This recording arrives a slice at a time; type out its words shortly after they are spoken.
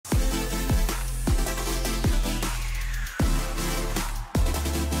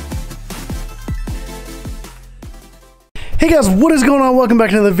Hey guys, what is going on? Welcome back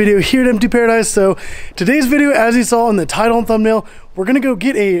to another video here at Empty Paradise. So today's video, as you saw in the title and thumbnail, we're gonna go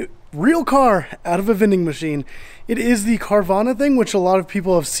get a real car out of a vending machine. It is the Carvana thing, which a lot of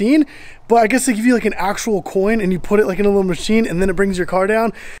people have seen, but I guess they give you like an actual coin and you put it like in a little machine and then it brings your car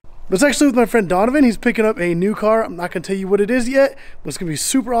down. But it's actually with my friend Donovan. He's picking up a new car. I'm not gonna tell you what it is yet, but it's gonna be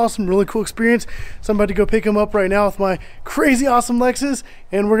super awesome, really cool experience. So I'm about to go pick him up right now with my crazy awesome Lexus,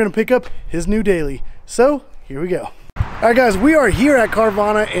 and we're gonna pick up his new daily. So here we go. All right guys, we are here at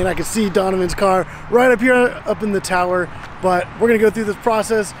Carvana and I can see Donovan's car right up here up in the tower, but we're gonna go through this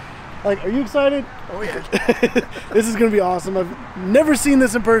process. Like, are you excited? Oh yeah. This is gonna be awesome. I've never seen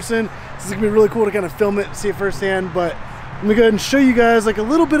this in person. This is gonna be really cool to kind of film it and see it firsthand, but let me go ahead and show you guys like a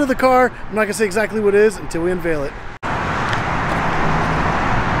little bit of the car. I'm not gonna say exactly what it is until we unveil it.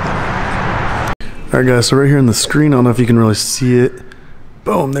 All right guys, so right here on the screen, I don't know if you can really see it.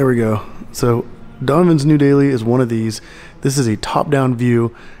 Boom, there we go. So Donovan's new daily is one of these. This is a top-down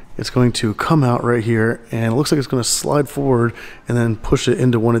view. It's going to come out right here and it looks like it's going to slide forward and then push it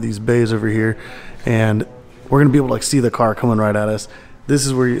into one of these bays over here, and we're going to be able to like see the car coming right at us. This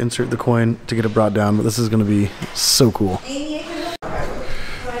is where you insert the coin to get it brought down, but this is going to be so cool. All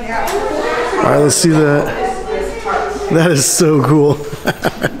right, let's see that. That is so cool.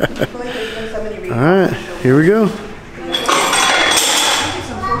 All right, here we go.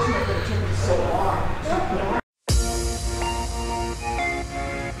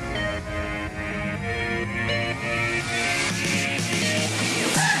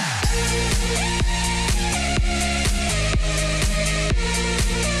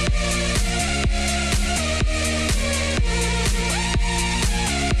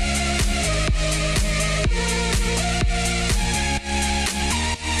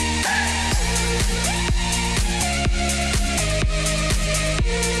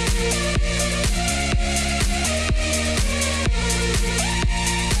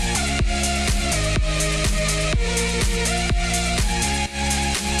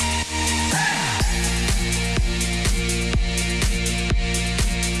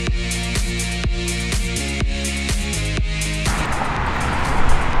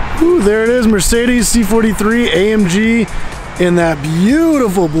 Ooh, there it is, Mercedes C43 AMG in that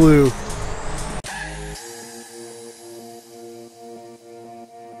beautiful blue.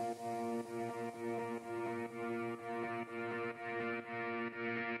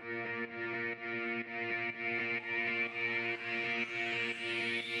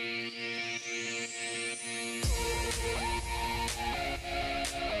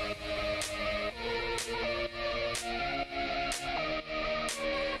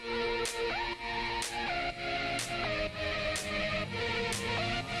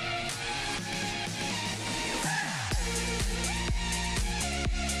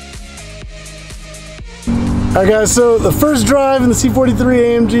 All right guys, so the first drive in the C43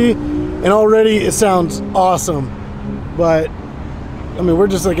 AMG, and already it sounds awesome, but I mean, we're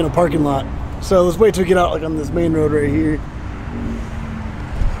just like in a parking lot. So let's wait till we get out like on this main road right here.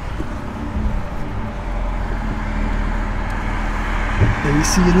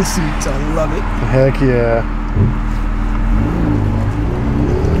 AC in the seats, I love it. Heck yeah.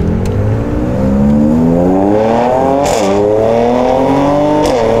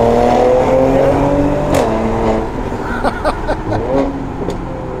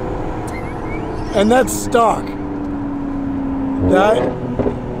 And that's stock. That,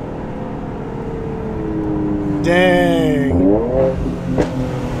 dang.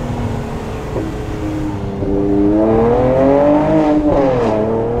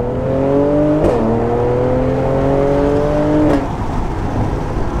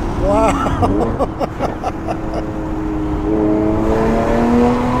 Wow.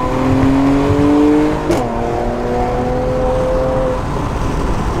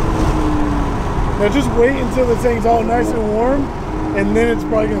 Now just wait until the thing's all nice and warm, and then it's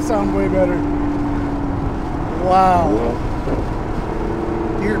probably gonna sound way better. Wow.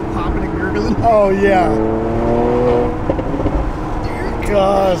 You hear it popping and gurgling? Oh yeah.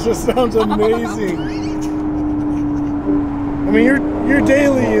 Gosh, this sounds amazing. I mean, your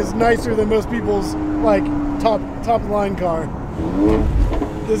daily is nicer than most people's like top line car.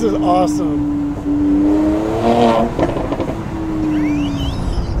 This is awesome. Wow.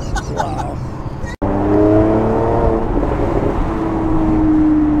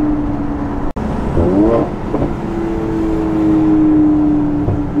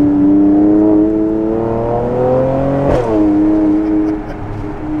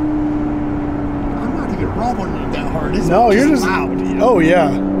 No, you're just loud. You know? Oh yeah.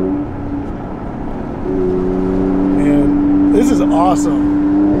 And this is awesome.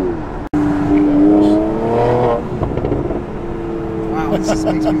 just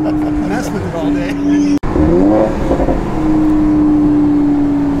makes me mess with it all day.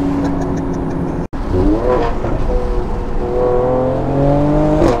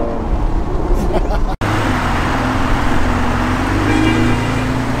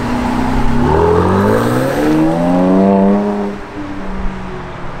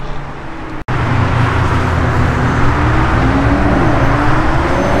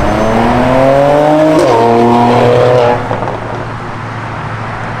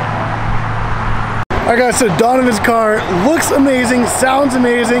 Alright guys, so Donovan's car looks amazing, sounds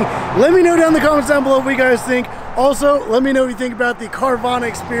amazing. Let me know down in the comments down below what you guys think. Also, let me know what you think about the Carvana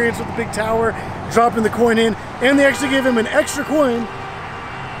experience with the big tower, dropping the coin in, and they actually gave him an extra coin.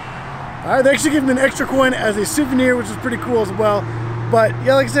 Alright, they actually gave him an extra coin as a souvenir, which is pretty cool as well. But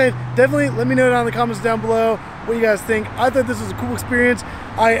yeah, like I said, definitely let me know down in the comments down below what you guys think. I thought this was a cool experience.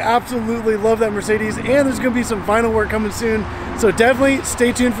 I absolutely love that Mercedes, and there's going to be some final work coming soon. So definitely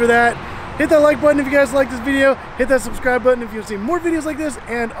stay tuned for that. Hit that like button if you guys like this video. Hit that subscribe button if you want to see more videos like this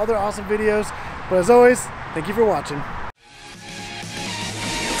and other awesome videos. But as always, thank you for watching.